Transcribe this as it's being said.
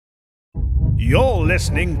You're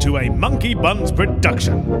listening to a Monkey Buns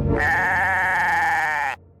production.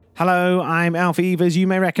 Hello, I'm Alfie Evers. You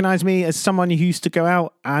may recognise me as someone who used to go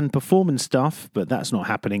out and perform and stuff, but that's not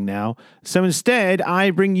happening now. So instead,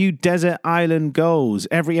 I bring you Desert Island Goals.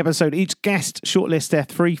 Every episode, each guest shortlists their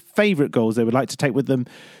 3 favourite goals they would like to take with them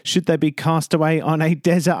should they be cast away on a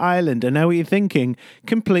desert island. I know what you're thinking.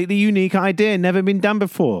 Completely unique idea, never been done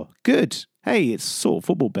before. Good. Hey, it's sort of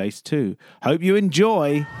football based too. Hope you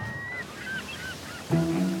enjoy.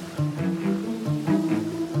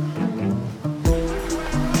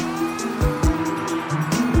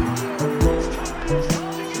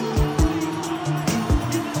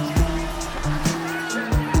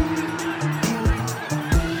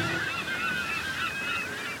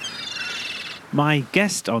 My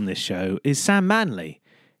guest on this show is Sam Manley.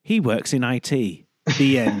 He works in IT.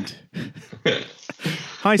 The end.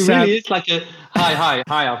 Hi, Sam. It really is like a hi,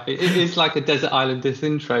 Alfie. It is like a Desert Island this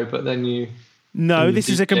intro, but then you. No, this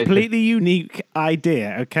is a completely unique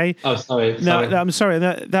idea. Okay. Oh, sorry. No, I'm sorry.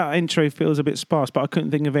 That intro feels a bit sparse, but I couldn't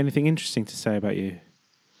think of anything interesting to say about you.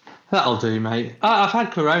 That'll do, mate. I've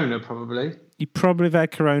had Corona, probably. You probably have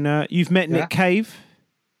had Corona. You've met Nick Cave.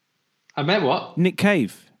 I met what? Nick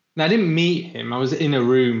Cave. No, I didn't meet him. I was in a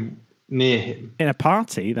room near him. In a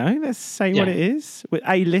party, though. Let's say what it is. With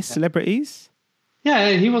A-list celebrities.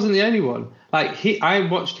 Yeah, he wasn't the only one. I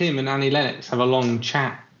watched him and Annie Lennox have a long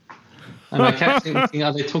chat. And I kept thinking,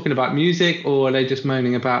 are they talking about music or are they just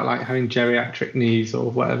moaning about like having geriatric knees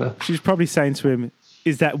or whatever? She's probably saying to him,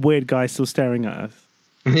 is that weird guy still staring at us?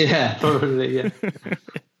 Yeah, probably, yeah.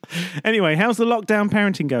 Anyway, how's the lockdown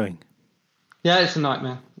parenting going? Yeah, it's a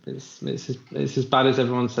nightmare. It's as bad as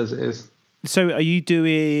everyone says it is. So are you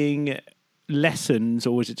doing lessons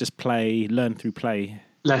or is it just learn through play?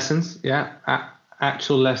 Lessons, yeah.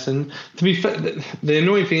 Actual lesson. To be fair, the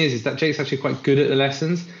annoying thing is that Jake's actually quite good at the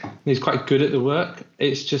lessons. And he's quite good at the work.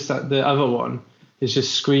 It's just that the other one is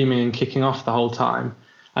just screaming and kicking off the whole time.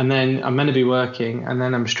 And then I'm meant to be working and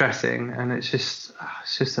then I'm stressing and it's just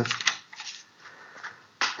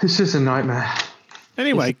a nightmare.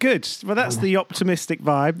 Anyway, good. Well, that's the optimistic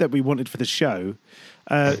vibe that we wanted for the show.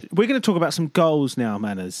 We're going to talk about some goals now,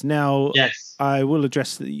 Manners. Now, yes. I will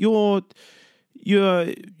address that you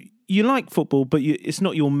like football, but it's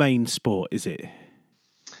not your main sport, is it?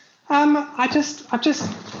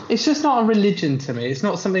 It's just not a religion to me. It's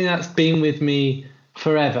not something that's been with me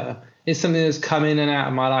forever. It's something that's come in and out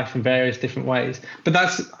of my life in various different ways. But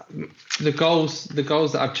that's the goals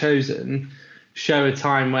that I've chosen show a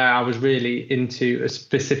time where I was really into a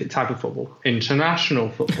specific type of football, international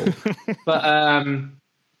football.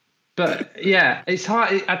 But yeah, it's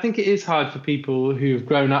hard. I think it is hard for people who've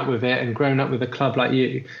grown up with it and grown up with a club like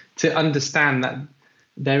you to understand that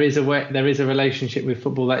there is a relationship with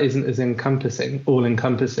football that isn't as all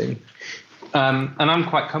encompassing. And I'm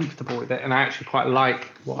quite comfortable with it, and I actually quite like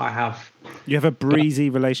what I have. You have a breezy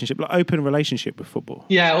relationship, like open relationship with football.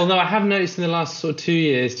 Yeah, although I have noticed in the last sort of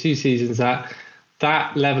 2 seasons,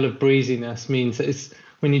 that level of breeziness means that it's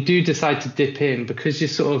when you do decide to dip in, because you're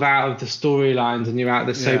sort of out of the storylines and you're out of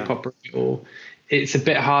the soap opera, it's a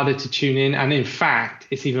bit harder to tune in. And in fact,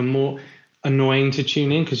 it's even more annoying to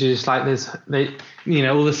tune in because you're just like,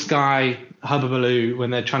 all the Sky hubbubaloo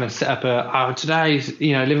when they're trying to set up today's,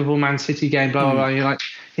 Liverpool Man City game, blah, blah, blah. And you're like,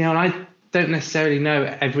 and I don't necessarily know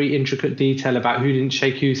every intricate detail about who didn't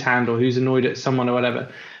shake whose hand or who's annoyed at someone or whatever.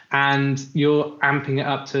 And you're amping it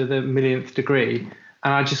up to the millionth degree.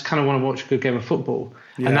 And I just kind of want to watch a good game of football.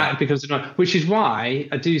 Yeah. And that becomes annoying, which is why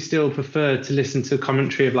I do still prefer to listen to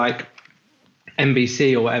commentary of like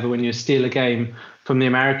NBC or whatever when you steal a game from the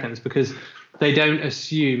Americans, because they don't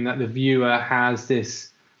assume that the viewer has this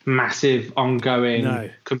massive, ongoing,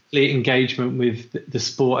 complete engagement with the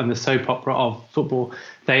sport and the soap opera of football.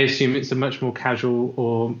 They assume it's a much more casual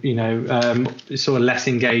or, sort of less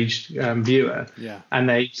engaged viewer. Yeah. And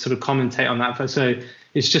they sort of commentate on that. So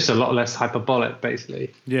it's just a lot less hyperbolic,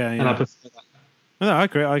 basically. Yeah. And I prefer that. No, I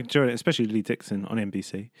agree. I enjoy it, especially Lee Dixon on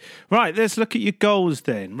NBC. Right, let's look at your goals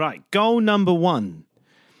then. Right, goal number 1.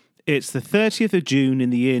 It's the 30th of June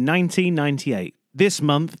in the year 1998. This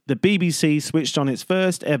month, the BBC switched on its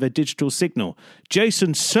first ever digital signal.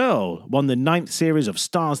 Jason Searle won the 9th series of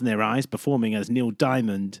Stars in Their Eyes, performing as Neil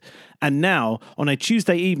Diamond. And now, on a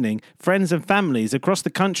Tuesday evening, friends and families across the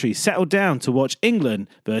country settled down to watch England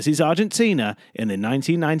versus Argentina in the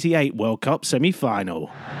 1998 World Cup semi-final.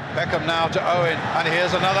 Beckham now to Owen, and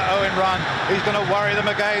here's another Owen run. He's going to worry them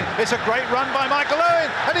again. It's a great run by Michael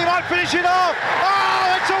Owen, and he might finish it off.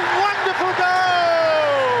 Oh, it's a wonderful goal!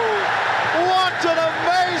 What an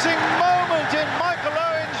amazing moment in Michael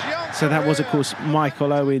Owen's young So that was, of course,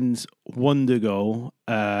 Michael Owen's wonder goal.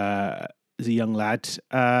 as a young lad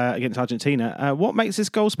against Argentina. What makes this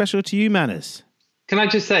goal special to you, Manners? Can I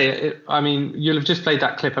just say, you'll have just played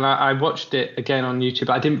that clip, and I watched it again on YouTube,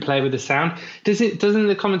 but I didn't play with the sound. Doesn't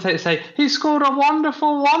the commentator say, he scored a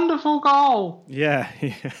wonderful, wonderful goal? Yeah.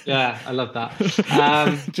 Yeah, I love that.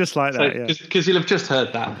 Just like that, yeah. Because you'll have just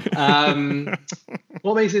heard that.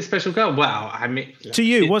 What makes it a special goal? Well, to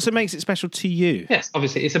you, what makes it special to you? Yes,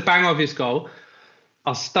 obviously, it's a bang obvious goal.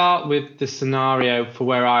 I'll start with the scenario for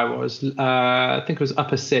where I was. I think it was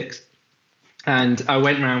upper sixth, and I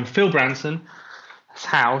went round Phil Branson's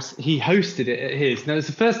house. He hosted it at his. Now, it was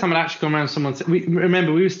the first time I'd actually gone around someone's.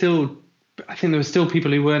 Remember, we were still. I think there were still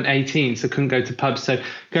people who weren't 18, so couldn't go to pubs. So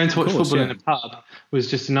going to watch football in a pub was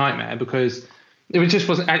just a nightmare because it just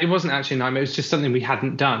wasn't. It wasn't actually a nightmare. It was just something we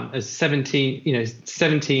hadn't done as 17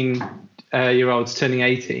 year olds turning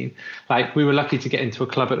 18. Like, we were lucky to get into a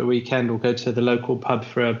club at a weekend or go to the local pub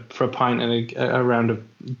for a pint and a round of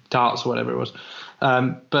darts or whatever it was.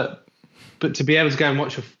 But to be able to go and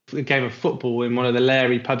watch a game of football in one of the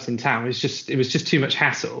Larry pubs in town, it was just too much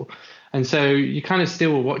hassle. And so you kind of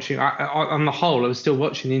still were watching. On the whole, I was still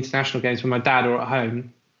watching the international games with my dad or at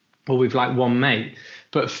home or with like one mate.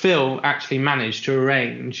 But Phil actually managed to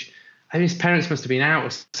arrange, I think his parents must have been out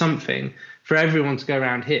or something, for everyone to go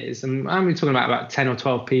around his. And we're talking about 10 or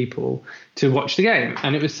 12 people to watch the game.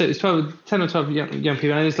 And it was 10 or 12 young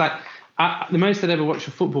people. And it was like, the most I'd ever watched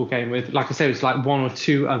a football game with, like I said, it was like one or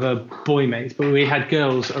two other boy mates, but we had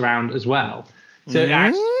girls around as well. So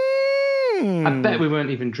I bet we weren't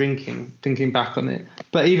even drinking, thinking back on it.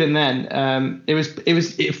 But even then,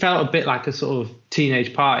 it felt a bit like a sort of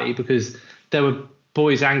teenage party because there were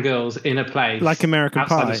boys and girls in a place. Like American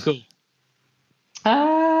outside Pie. Of school.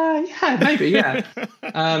 Yeah, maybe, yeah.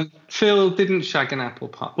 Phil didn't shag an apple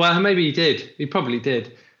pie. Well, maybe he did. He probably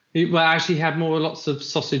did. He had lots of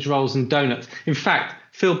sausage rolls and donuts. In fact,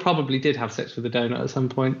 Phil probably did have sex with a donut at some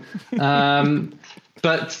point.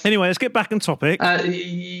 But anyway, let's get back on topic.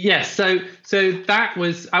 Yes, so that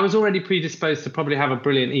was, I was already predisposed to probably have a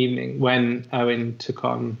brilliant evening when Owen took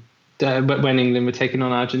on, when England were taking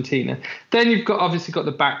on Argentina. Then you've obviously got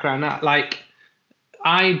the background. Like,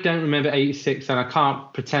 I don't remember 86, and I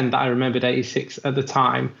can't pretend that I remembered 86 at the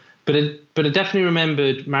time, but I definitely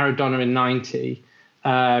remembered Maradona in 90.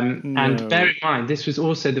 And bear in mind, this was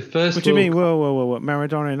also the first. What do you mean? Whoa!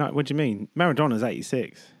 Maradona? What do you mean? Maradona's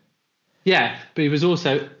 86. Yeah, but he was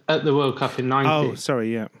also at the World Cup in 90. Oh,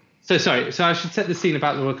 sorry, yeah. So I should set the scene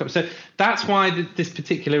about the World Cup. So that's why this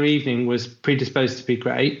particular evening was predisposed to be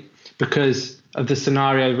great, because of the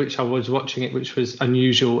scenario which I was watching it, which was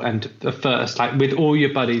unusual and the first, like with all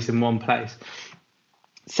your buddies in one place.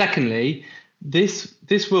 Secondly, this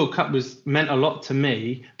World Cup meant a lot to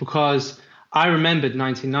me because I remembered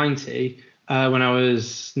 1990 when I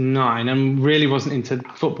was 9 and really wasn't into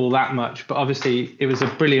football that much. But obviously it was a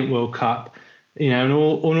brilliant World Cup, and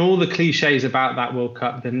all the cliches about that World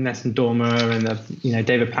Cup, the Nessun Dorma and the,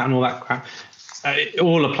 David Platt and all that crap, it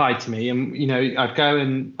all applied to me. And, I'd go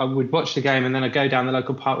and I would watch the game and then I'd go down the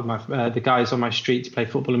local park with the guys on my street to play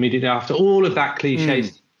football immediately after. All of that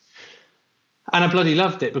cliches. And I bloody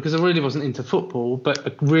loved it because I really wasn't into football, but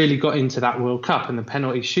I really got into that World Cup. And the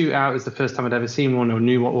penalty shootout was the first time I'd ever seen one or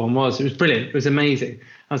knew what one was. It was brilliant. It was amazing.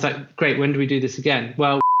 I was like, great, when do we do this again?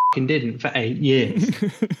 Well, didn't for 8 years.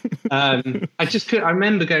 I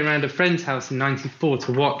remember going around a friend's house in 94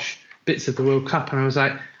 to watch bits of the World Cup. And I was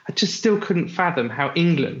like, I just still couldn't fathom how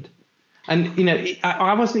England, and,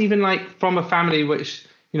 I wasn't even like from a family which,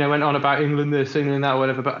 went on about England this, England that, or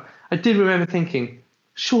whatever. But I did remember thinking,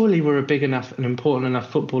 surely we're a big enough and important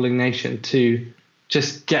enough footballing nation to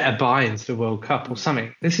just get a buy into the World Cup or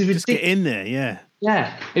something. This is ridiculous. Just get in there, yeah.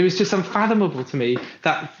 Yeah, it was just unfathomable to me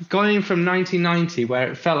that going from 1990,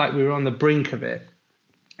 where it felt like we were on the brink of it,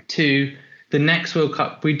 to the next World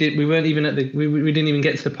Cup, we weren't even at we didn't even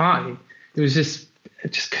get to the party. It was just, I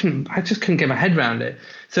just couldn't get my head around it.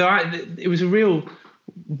 So it was a real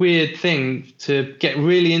weird thing to get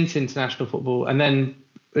really into international football, and then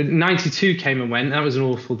 92 came and went. That was an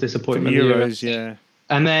awful disappointment. From Euros, yeah.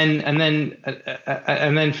 And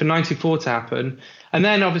then for 94 to happen, and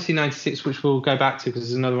then obviously 96, which we'll go back to because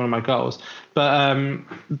it's another one of my goals. But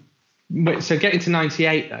so getting to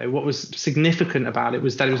 98 though, what was significant about it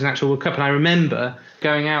was that it was an actual World Cup, and I remember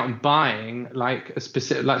going out and buying like a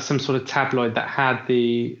specific, like some sort of tabloid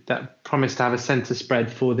that promised to have a centre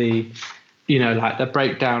spread for the, like the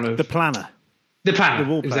breakdown of the planner, the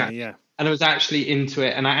wall planner, exactly. Yeah. And I was actually into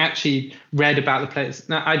it, and I actually read about the players.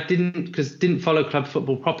 Now, I didn't follow club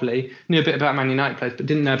football properly, knew a bit about Man United players, but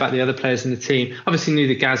didn't know about the other players in the team. Obviously knew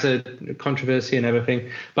the Gaza controversy and everything,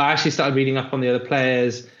 but I actually started reading up on the other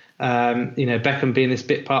players, Beckham being this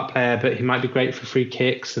bit part player, but he might be great for free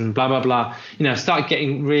kicks and blah, blah, blah. I started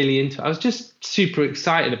getting really into it. I was just super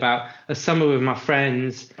excited about a summer with my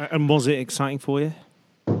friends. And was it exciting for you?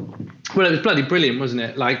 Well, it was bloody brilliant, wasn't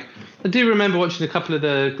it? Like, I do remember watching a couple of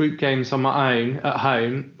the group games on my own at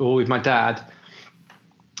home or with my dad.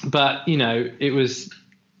 But, it was,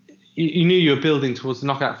 you knew you were building towards the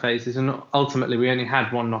knockout phases, and ultimately we only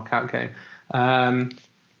had one knockout game.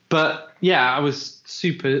 But yeah, I was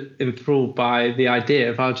super enthralled by the idea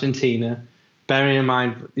of Argentina, bearing in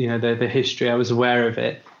mind, the history. I was aware of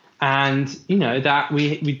it. And, that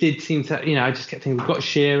we did seem to, I just kept thinking, we've got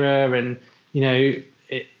Shearer and,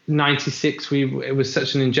 96, it was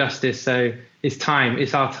such an injustice. So it's time.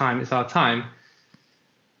 It's our time.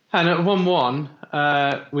 And at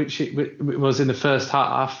 1-1, which it was in the first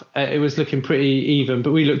half, it was looking pretty even,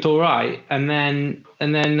 but we looked all right. And then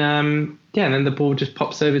the ball just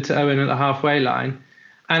pops over to Owen at the halfway line.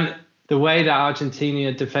 And the way that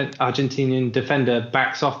Argentinian defender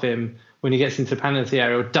backs off him when he gets into the penalty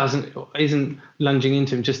area, isn't lunging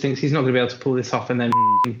into him, just thinks he's not going to be able to pull this off, and then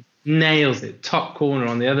nails it, top corner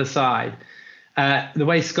on the other side. The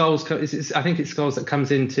way Scholes, I think it's Scholes that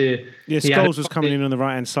comes into. Yeah, Scholes was coming in on the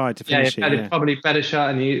right hand side to finish it. Yeah, probably better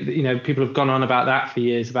shot, and people have gone on about that for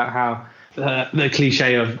years, about how the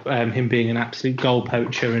cliche of him being an absolute goal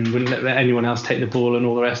poacher and wouldn't let anyone else take the ball and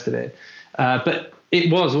all the rest of it. But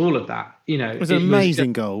it was all of that. It was an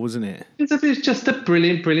amazing goal, wasn't it? It was just a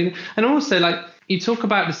brilliant, and also like you talk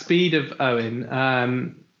about the speed of Owen.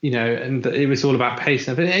 And it was all about pace.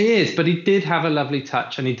 But it is, but he did have a lovely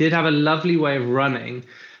touch, and he did have a lovely way of running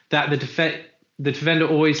that the defender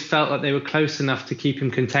always felt like they were close enough to keep him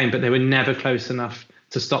contained, but they were never close enough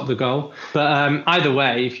to stop the goal. But either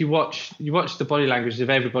way, if you watch the body language of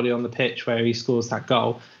everybody on the pitch where he scores that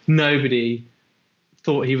goal, nobody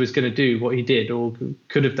thought he was going to do what he did or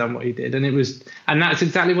could have done what he did. And that's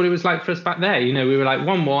exactly what it was like for us back there. We were like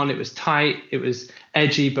 1-1, it was tight, it was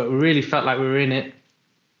edgy, but we really felt like we were in it.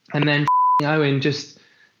 And then Owen just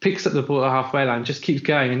picks up the ball at the halfway line, just keeps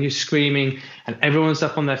going, and you're screaming, and everyone's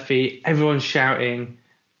up on their feet, everyone's shouting.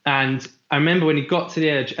 And I remember when he got to the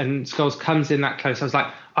edge and Scholes comes in that close, I was like,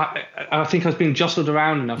 I think I was being jostled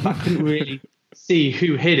around enough. I couldn't really see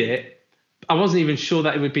who hit it. I wasn't even sure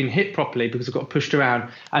that it had been hit properly because it got pushed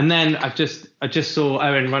around. And then I just saw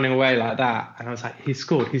Owen running away like that, and I was like, he's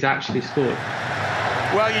scored. He's actually scored.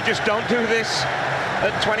 Well, you just don't do this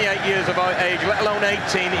at 28 years of age, let alone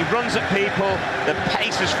 18. He runs at people. The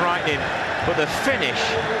pace is frightening, but the finish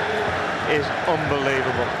is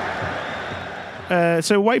unbelievable.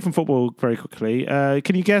 So away from football very quickly,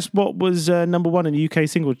 can you guess what was number one in the UK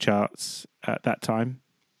single charts at that time?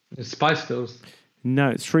 The Spice Girls. No,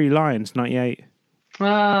 it's Three Lions, 98. Oh,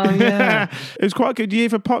 yeah. It was quite a good year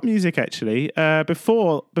for pop music, actually.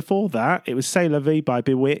 Before that, it was C'est La Vie by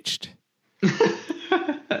Bewitched.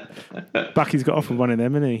 Bucky's got off with one of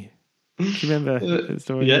them, hasn't he? Do you remember the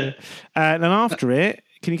story? Yeah. And then after it,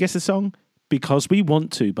 can you guess the song? Because We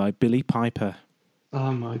Want To by Billy Piper.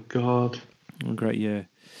 Oh, my God. Oh, great year.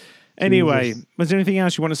 Anyway, was there anything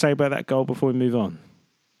else you want to say about that goal before we move on?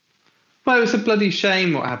 Well, it was a bloody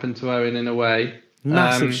shame what happened to Owen in a way.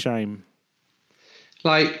 Massive shame.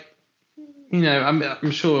 Like,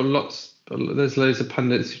 I'm sure there's loads of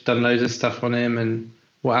pundits who've done loads of stuff on him and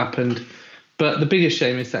what happened. But the biggest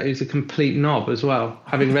shame is that he's a complete knob as well.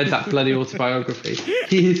 Having read that bloody autobiography,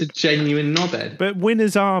 he is a genuine knobhead. But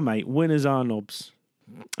winners are, mate. Winners are knobs.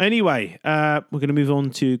 Anyway, we're going to move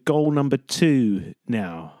on to goal number 2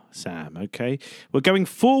 now, Sam, okay? We're going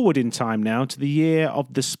forward in time now to the year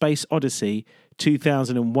of the Space Odyssey,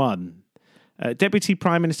 2001. Deputy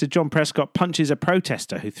Prime Minister John Prescott punches a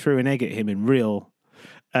protester who threw an egg at him in Rio.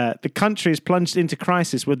 The country is plunged into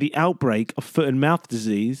crisis with the outbreak of foot and mouth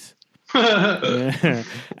disease. Yeah.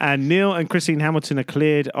 And Neil and Christine Hamilton are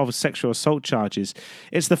cleared of sexual assault charges.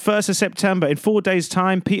 It's the 1st of September. In 4 days'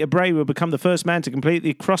 time, Peter Bray will become the first man to complete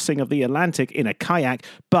the crossing of the Atlantic in a kayak.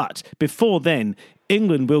 But before then,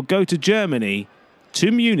 England will go to Germany,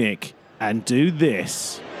 to Munich, and do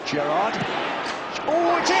this. Gerrard.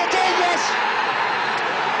 Oh, it's hit in, yes!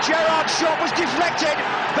 Gerrard's shot was deflected,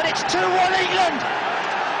 but it's 2-1 England.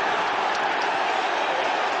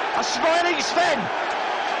 A smiling Sven.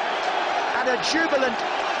 And a jubilant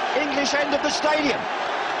English end of the stadium,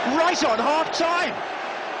 right on half-time.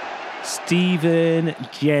 Steven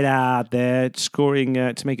Gerrard there, scoring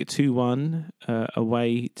to make it 2-1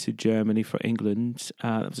 away to Germany for England.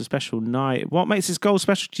 That was a special night. What makes this goal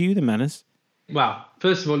special to you, then, Manners? Well,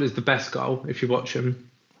 first of all, it's the best goal, if you watch him,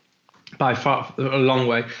 by far, a long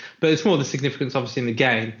way. But it's more the significance, obviously, in the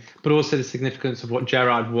game, but also the significance of what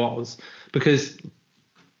Gerrard was. Because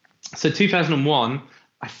So 2001,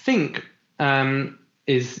 I think,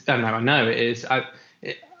 is... Oh, no, I know it is.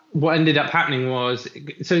 What ended up happening was...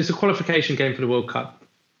 So it's a qualification game for the World Cup.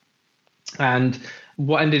 And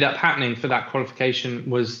what ended up happening for that qualification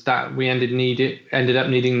was that we ended up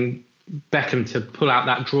needing Beckham to pull out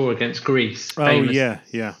that draw against Greece. Famous.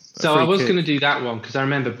 Yeah. So I was going to do that one because I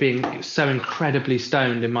remember being so incredibly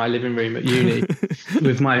stoned in my living room at uni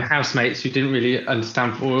with my housemates who didn't really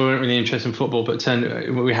understand football, weren't really interested in football, but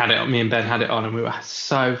me and Ben had it on and we were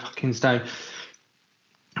so fucking stoned.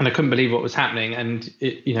 And I couldn't believe what was happening, and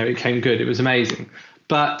it came good. It was amazing.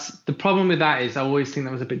 But the problem with that is I always think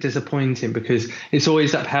that was a bit disappointing because it's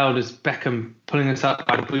always upheld as Beckham pulling us up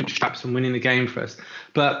by the bootstraps and winning the game for us.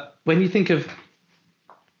 But when you think of,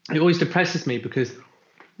 it always depresses me because,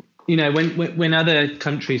 when other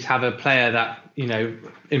countries have a player that,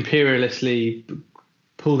 imperialistly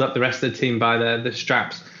pulled up the rest of the team by the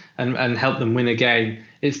straps and helped them win a game,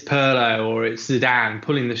 it's Pirlo or it's Zidane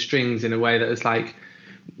pulling the strings in a way that is like,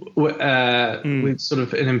 with sort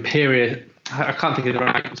of an imperial... I can't think of the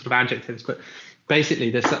right sort of adjectives, but basically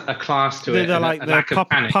there's a class to it. They're like the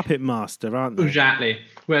puppet master, aren't they? Exactly.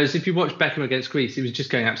 Whereas if you watch Beckham against Greece, he was just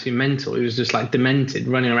going absolutely mental. He was just like demented,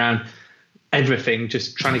 running around everything,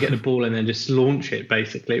 just trying to get the ball and then just launch it.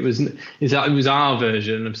 Basically, it was our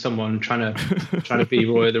version of someone trying to be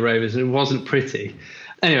Roy of the Rovers, and it wasn't pretty.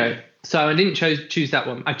 Anyway. So I didn't choose that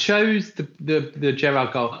one. I chose the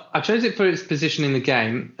Gerrard goal. I chose it for its position in the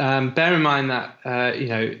game. Bear in mind that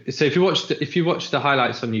so if you watch the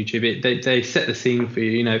highlights on YouTube, they set the scene for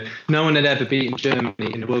you. No one had ever beaten Germany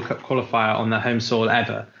in a World Cup qualifier on their home soil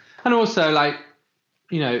ever, and also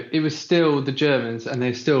it was still the Germans and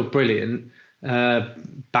they're still brilliant.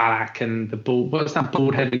 Ballack and the ball. What's that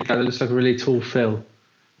bald-headed guy that looks like a really tall Phil?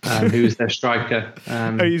 Who was their striker?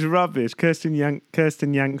 He's rubbish. Kirsten Yanker.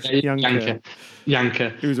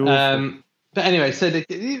 He was awful. But anyway, so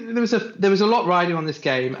there was a lot riding on this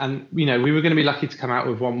game, and we were going to be lucky to come out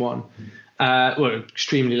with 1-1. Well,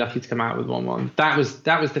 extremely lucky to come out with 1-1. That was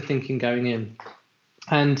the thinking going in,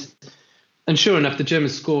 and sure enough, the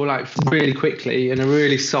Germans score really quickly in a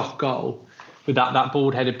really soft goal with that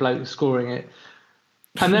bald-headed bloke scoring it.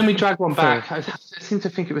 And then we dragged one back. I seem to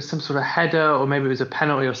think it was some sort of header or maybe it was a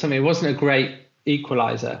penalty or something. It wasn't a great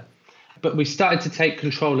equaliser. But we started to take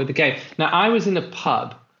control of the game. Now, I was in a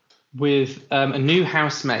pub with a new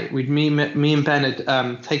housemate. Me and Ben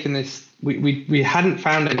had taken this... We hadn't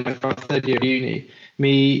found anyone for our third year of uni.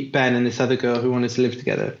 Me, Ben and this other girl who wanted to live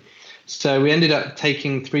together. So we ended up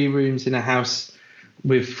taking 3 rooms in a house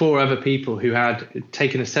with 4 other people who had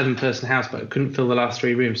taken a 7-person house but couldn't fill the last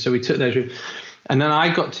 3 rooms. So we took those rooms. And then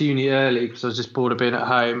I got to uni early because I was just bored of being at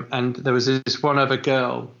home. And there was this one other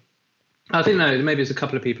girl. I didn't know, maybe there's a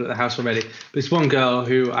couple of people at the house already. But this one girl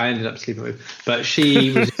who I ended up sleeping with. But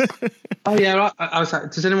she was, oh yeah, I was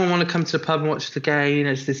like, does anyone want to come to the pub and watch the game?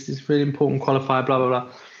 It's this really important qualifier, blah, blah, blah.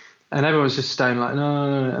 And everyone was just staying like,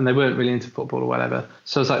 no. And they weren't really into football or whatever.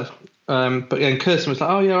 So I was like, but then Kirsten was like,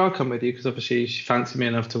 oh yeah, I'll come with you. Because obviously she fancied me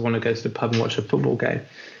enough to want to go to the pub and watch a football game.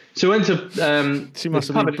 So we went to... she must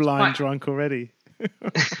have been blind drunk already.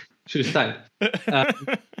 Should have stayed.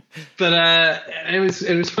 But it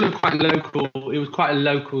was full of quite local. It was quite a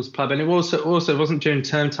locals pub, and it also wasn't during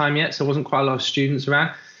term time yet, so there wasn't quite a lot of students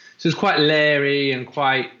around. So it was quite Larry and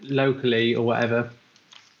quite locally or whatever.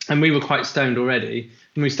 And we were quite stoned already,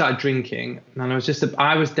 and we started drinking. And I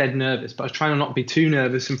was dead nervous, but I was trying to not be too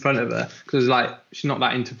nervous in front of her because she's not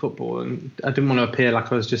that into football, and I didn't want to appear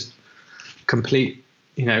like I was just complete,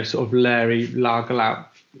 sort of Larry Lagerlout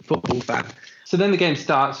football fan. So then the game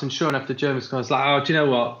starts, and sure enough, the Germans go, like, oh, do you know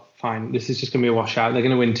what? Fine, this is just going to be a washout. They're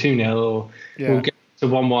going to win 2-0, or we'll get to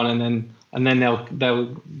 1-1, and then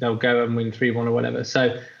they'll go and win 3-1 or whatever.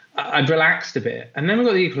 So I'd relaxed a bit, and then we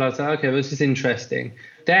got the equaliser. Okay, well, this is interesting.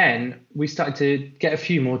 Then we started to get a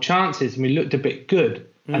few more chances, and we looked a bit good.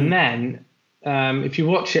 And then, if you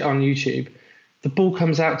watch it on YouTube, the ball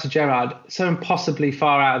comes out to Gerrard so impossibly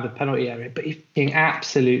far out of the penalty area, but he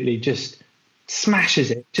absolutely just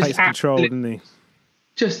smashes it. Just takes control, doesn't he?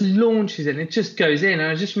 Just launches it and it just goes in. And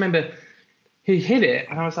I just remember he hit it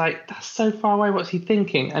and I was like, that's so far away. What's he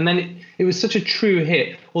thinking? And then it was such a true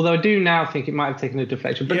hit. Although I do now think it might have taken a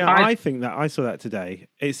deflection. But I think that I saw that today.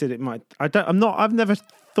 It said it might. I've never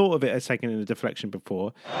thought of it as taking a deflection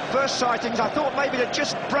before. First sightings, I thought maybe it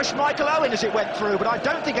just brushed Michael Owen as it went through, but I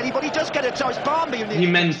don't think anybody does get it. So it's Barnby. He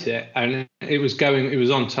meant it, and it was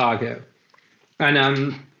on target.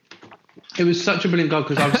 And it was such a brilliant goal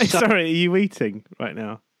because I was sorry, are you eating right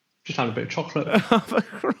now? Just having a bit of chocolate. Oh, for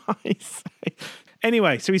Christ's sake.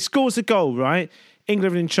 Anyway, so he scores a goal, right?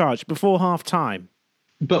 England in charge before half time.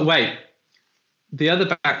 But wait, the other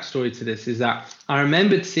backstory to this is that I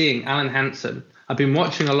remembered seeing Alan Hansen. I've been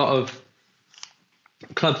watching a lot of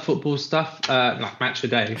club football stuff, like Match a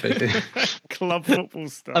Day, basically. Club football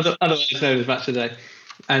stuff. Otherwise known as Match a Day.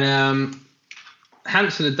 And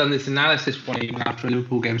Hansen had done this analysis one evening after a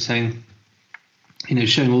Liverpool game saying,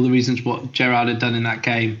 showing all the reasons what Gerrard had done in that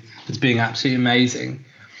game as being absolutely amazing.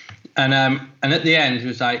 And at the end, he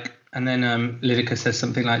was like, and then Lineker says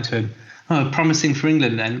something like to him, "Oh, promising for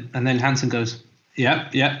England then." And then Hansen goes,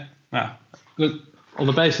 yeah. Well, look, on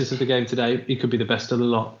the basis of the game today, he could be the best of the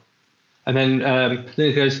lot. And then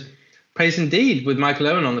Lineker goes, "Praise indeed," with Michael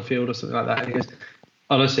Owen on the field or something like that. And he goes,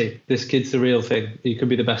 "Honestly, this kid's the real thing. He could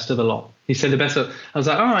be the best of the lot." He said the best of. I was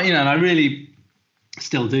like, oh, and I really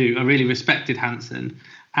still do. I really respected Hansen.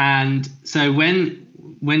 And so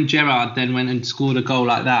when Gerrard then went and scored a goal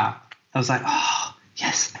like that, I was like, oh,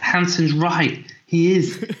 yes, Hansen's right. He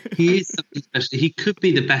is something special. He could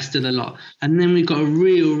be the best of the lot. And then we got a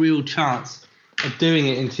real chance of doing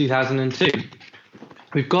it in 2002.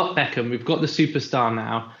 We've got Beckham. We've got the superstar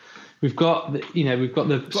now. We've got the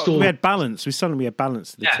storm. We had balance. We had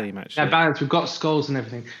balance to the team, actually. Yeah, balance. We've got Scholes and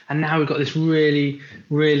everything. And now we've got this really,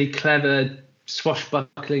 really clever,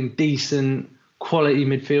 swashbuckling, decent, quality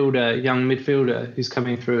midfielder, young midfielder who's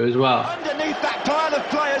coming through as well. Underneath that pile of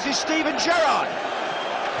players is Steven Gerrard.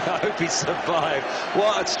 I hope he survived.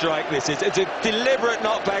 What a strike this is. It's a deliberate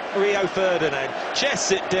knockback, Rio Ferdinand.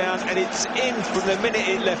 Chests it down, and it's in from the minute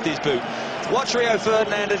it left his boot. Watch Rio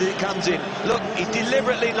Ferdinand as it comes in. Look, he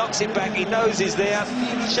deliberately knocks it back. He knows he's there.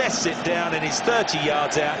 Chests it down, and he's 30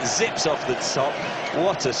 yards out. Zips off the top.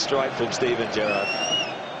 What a strike from Steven Gerrard.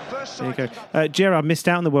 There you go. Gerrard missed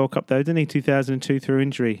out on the World Cup, though, didn't he? 2002 through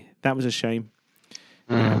injury. That was a shame.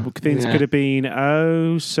 Things could have been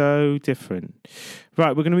so different.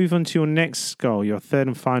 Right, we're going to move on to your next goal, your third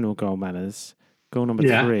and final goal, Manners. Goal number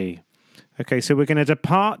 3. Okay, so we're going to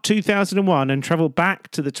depart 2001 and travel back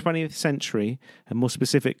to the 20th century, and more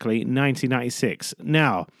specifically, 1996.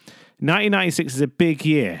 Now, 1996 is a big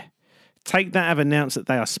year. Take that, have announced that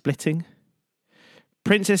they are splitting.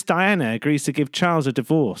 Princess Diana agrees to give Charles a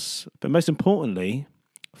divorce. But most importantly,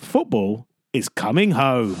 football is coming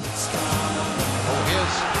home. Oh,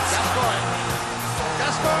 here's Gascoigne.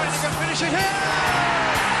 Gascoigne, he can finish it here!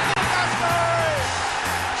 Gascoigne!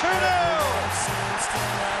 2-0!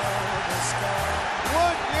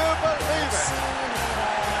 Would you believe it?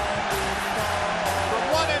 From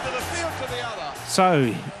one end of the field to the other.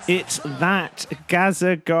 So, it's that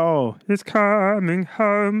Gaza goal. It's coming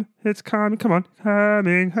home. It's coming. Come on.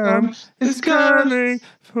 Coming home. It's coming.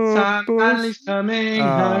 Somebody's coming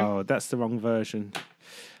home. Oh, that's the wrong version.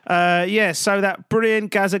 So that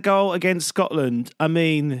brilliant Gaza goal against Scotland. I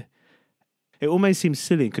mean, it almost seems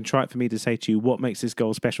silly and contrite for me to say to you, what makes this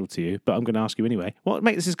goal special to you? But I'm going to ask you anyway. What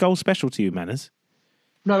makes this goal special to you, Manners?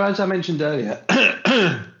 No, as I mentioned earlier,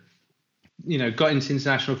 got into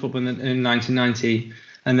international football in 1990,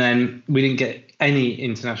 and then we didn't get any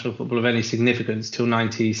international football of any significance till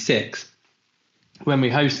 96 when we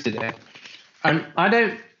hosted it. And I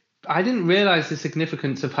didn't realise the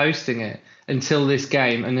significance of hosting it until this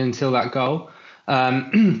game and until that goal. My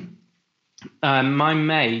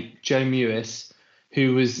mate, Joe Mewis,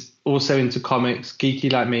 who was also into comics,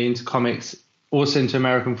 geeky like me, into comics, also into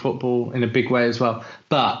American football in a big way as well.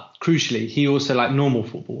 But crucially, he also liked normal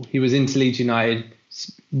football. He was into Leeds United,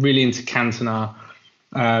 really into Cantona.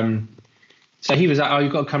 So he was like, "Oh,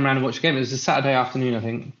 you've got to come around and watch the game." It was a Saturday afternoon, I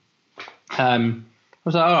think. I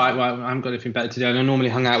was like, all right, well, I haven't got anything better to do. And I normally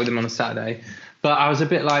hung out with him on a Saturday. But I was a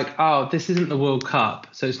bit like, oh, this isn't the World Cup,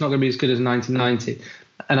 so it's not going to be as good as 1990.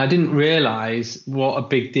 And I didn't realise what a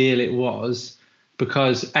big deal it was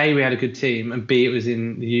because, A, we had a good team, and B, it was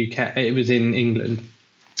in the UK, it was in England.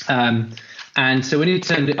 And so when he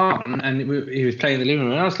turned it on and he was playing in the living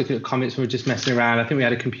room, and I was looking at comments and we were just messing around. I think we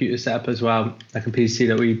had a computer set up as well, like a PC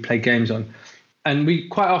that we played games on. And we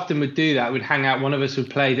quite often would do that. We'd hang out. One of us would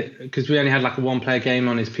play because we only had like a one-player game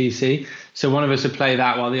on his PC. So one of us would play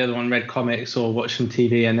that while the other one read comics or watched some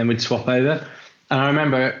TV, and then we'd swap over. And I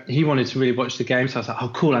remember he wanted to really watch the game, so I was like, "Oh,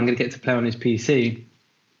 cool! I'm going to get to play on his PC,"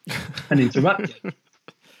 and interrupt him.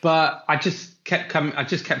 But I just kept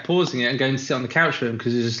pausing it and going to sit on the couch with him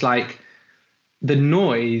because it was just like the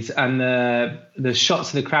noise and the shots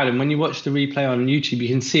of the crowd. And when you watch the replay on YouTube, you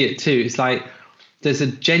can see it too. It's like there's a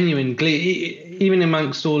genuine glee, even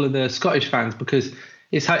amongst all of the Scottish fans, because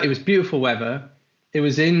it was beautiful weather. It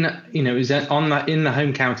was in the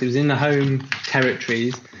home county. It was in the home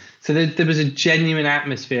territories. So there was a genuine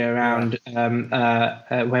atmosphere around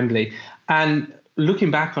Wembley. And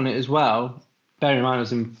looking back on it as well, bear in mind I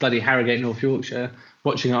was in bloody Harrogate, North Yorkshire,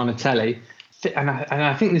 watching it on a telly.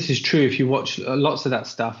 I think this is true if you watch lots of that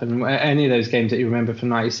stuff and any of those games that you remember from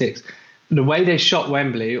 '96. The way they shot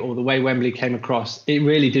Wembley, or the way Wembley came across, it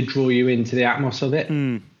really did draw you into the atmosphere of it.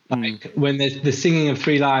 When the singing of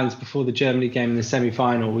Three Lions before the Germany game in the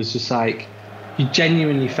semi-final was just like, you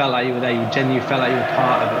genuinely felt like you were there. You genuinely felt like you were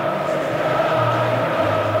part of it.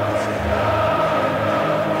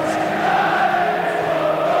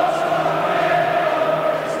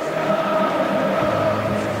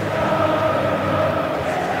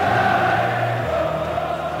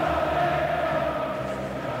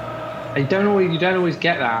 You don't always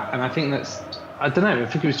get that, and I think I don't know. I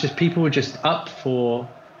think it was just people were just up for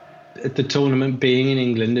the tournament being in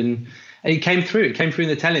England, and it came through. It came through in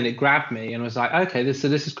the telly, and it grabbed me, and I was like, okay, this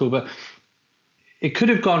is cool. But it could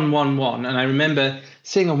have gone 1-1, and I remember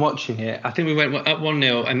seeing and watching it. I think we went up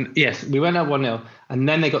 1-0, and yes, we went up 1-0, and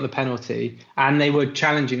then they got the penalty, and they were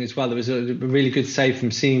challenging as well. There was a really good save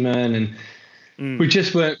from Seaman, and we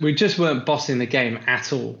just weren't bossing the game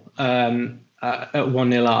at all. At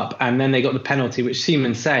 1-0 up, and then they got the penalty, which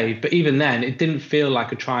Seaman saved. But even then, it didn't feel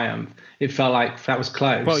like a triumph. It felt like that was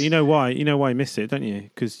close. Well, you know why? You know why he missed it, don't you?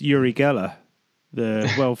 Because Uri Geller, the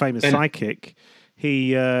world-famous psychic,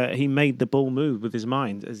 he made the ball move with his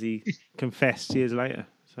mind, as he confessed years later.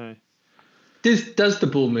 So, does the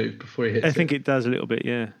ball move before he hits it? I think it does a little bit,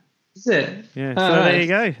 yeah. Is it? Yeah. So there you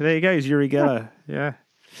go. There you go. It's Uri Geller. Yeah.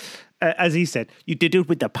 As he said, you did it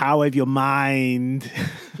with the power of your mind.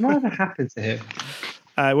 Whatever happened to him?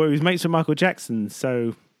 Well, he was mates with Michael Jackson,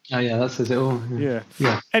 so... Oh, yeah, that says it all. Yeah.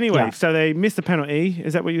 Anyway, so they missed the penalty.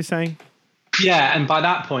 Is that what you were saying? Yeah, and by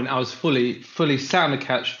that point, I was fully sat on the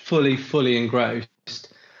couch, fully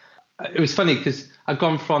engrossed. It was funny because I'd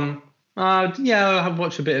gone from, I'll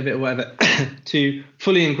watch a bit of it or whatever, to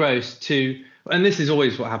fully engrossed to... And this is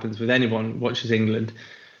always what happens with anyone who watches England...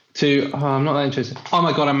 to, I'm not that interested. Oh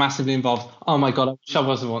my God, I'm massively involved. Oh my God, I wish I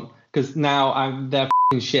wasn't one. Because now they're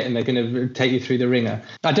f***ing shit and they're going to take you through the ringer.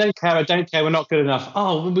 I don't care, we're not good enough.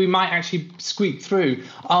 Oh, we might actually squeak through.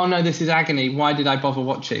 Oh no, this is agony. Why did I bother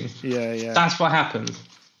watching? Yeah. That's what happened.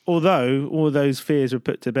 Although, all those fears were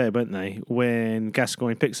put to bed, weren't they? When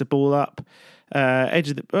Gascoigne picks the ball up, edge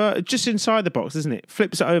of the, just inside the box, isn't it?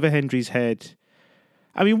 Flips it over Hendry's head.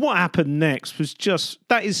 I mean, what happened next was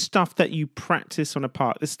that is stuff that you practice on a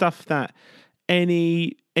park. The stuff that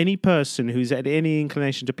any person who's had any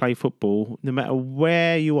inclination to play football, no matter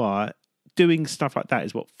where you are, doing stuff like that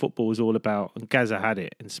is what football is all about. And Gazza had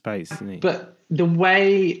it in space, didn't he? But the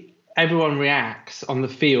way everyone reacts on the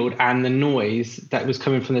field and the noise that was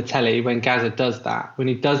coming from the telly when Gazza does that, when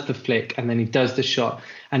he does the flick and then he does the shot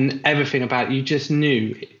and everything about it, you just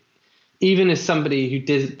knew... Even as somebody who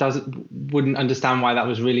wouldn't understand why that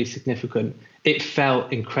was really significant, it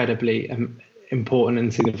felt incredibly important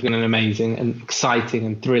and significant and amazing and exciting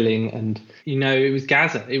and thrilling. And, it was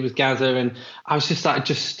Gazza. And I was just like, I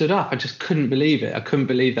just stood up. I just couldn't believe it. I couldn't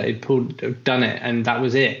believe that he'd done it. And that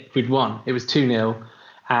was it. We'd won. It was 2-0.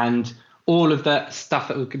 And all of that stuff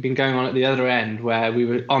that had been going on at the other end, where we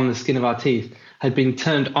were on the skin of our teeth, had been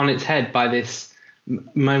turned on its head by this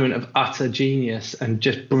moment of utter genius and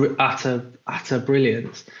just utter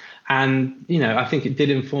brilliance. And I think it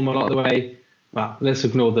did inform a lot of the way, well, let's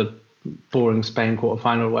ignore the boring Spain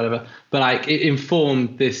quarterfinal or whatever, but it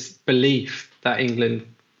informed this belief that England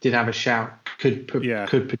did have a shout, didn't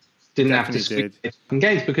have to squeak in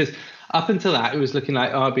games, because up until that it was looking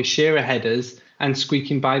like it'd be shearer headers and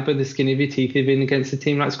squeaking by the skin of your teeth even against a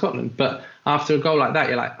team like Scotland. But after a goal like that,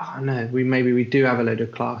 you're like, oh no, we do have a load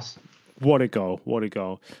of class. What a goal.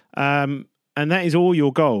 And that is all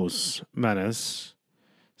your goals, Manners.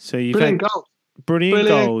 So you've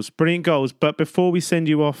Brilliant goals. But before we send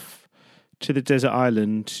you off to the desert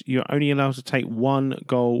island, you're only allowed to take one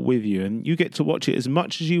goal with you. And you get to watch it as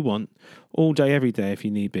much as you want, all day, every day, if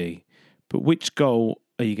you need be. But which goal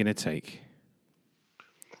are you going to take?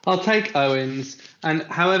 I'll take Owens. And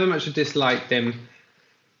however much I disliked him,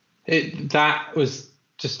 that was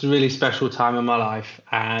just a really special time in my life.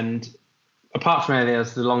 And... apart from anything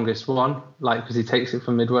else, the longest one, because he takes it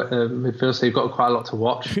from midfield, so you've got quite a lot to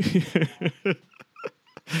watch.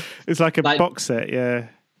 It's like a box set, yeah.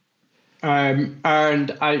 Because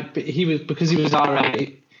he was our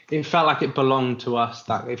age, it felt like it belonged to us.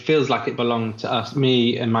 That it feels like it belonged to us,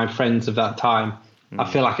 me and my friends of that time. I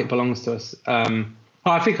feel like it belongs to us.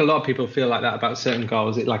 I think a lot of people feel like that about certain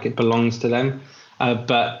goals. It belongs to them.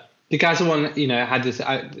 But the Gazza one, had this.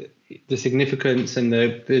 The significance, and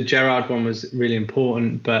the Gerrard one was really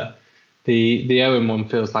important, but the Owen one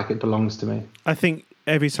feels like it belongs to me. I think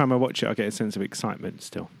every time I watch it, I get a sense of excitement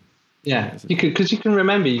still. Yeah, because you can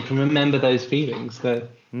remember those feelings.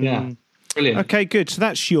 Yeah. Brilliant. Okay, good. So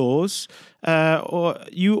that's yours. Or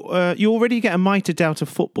you already get a mitre doubt of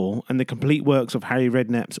football and the complete works of Harry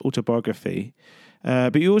Redknapp's autobiography.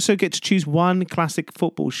 But you also get to choose one classic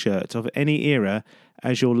football shirt of any era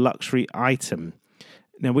as your luxury item.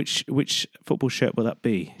 Now, which football shirt will that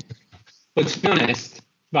be? But to be honest,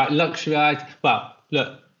 right, luxury item. Well,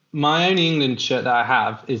 look, my only England shirt that I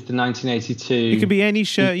have is the 1982. It could be any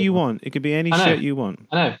shirt you want. It could be any shirt you want.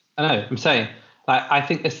 I know. I'm saying, like, I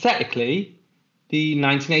think aesthetically, the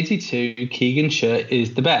 1982 Keegan shirt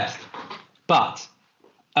is the best. But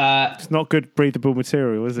it's not good breathable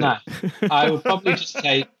material, is it? No, I would probably just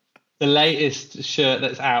take the latest shirt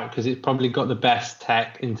that's out because it's probably got the best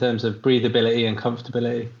tech in terms of breathability and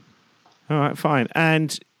comfortability. All right, fine.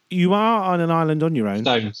 And you are on an island on your own.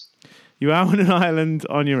 Stones. You are on an island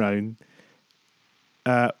on your own.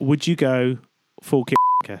 Would you go full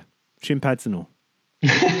kicker, shin pads and all?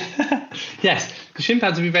 Yes, because shin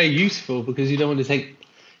pads would be very useful because you don't want to take.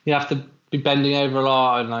 You have to be bending over a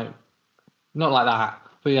lot and like, not like that.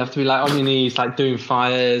 But you have to be like on your knees, like doing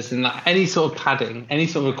fires, and like any sort of padding, any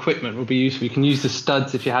sort of equipment will be useful. You can use the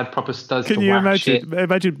studs if you had proper studs. Can to you whack shit.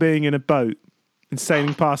 imagine being in a boat and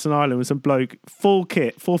sailing past an island with some bloke full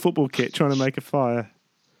football kit, trying to make a fire?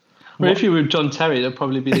 Well, if you were John Terry, that'd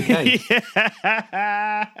probably be the case.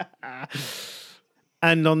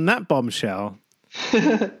 And on that bombshell,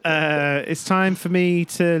 it's time for me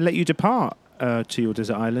to let you depart to your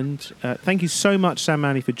desert island. Thank you so much, Sam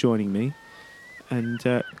Manny, for joining me. And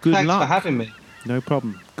good Thanks luck. for having me. No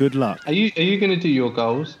problem. Good luck. Are you going to do your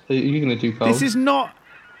goals? Are you going to do goals? This is not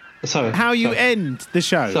how you end the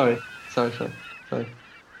show. Sorry.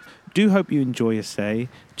 Do hope you enjoy your stay.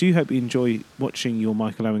 Do hope you enjoy watching your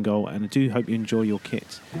Michael Owen goal, and I do hope you enjoy your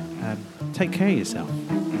kit. Take care of yourself.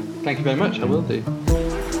 Thank you very much. I will do.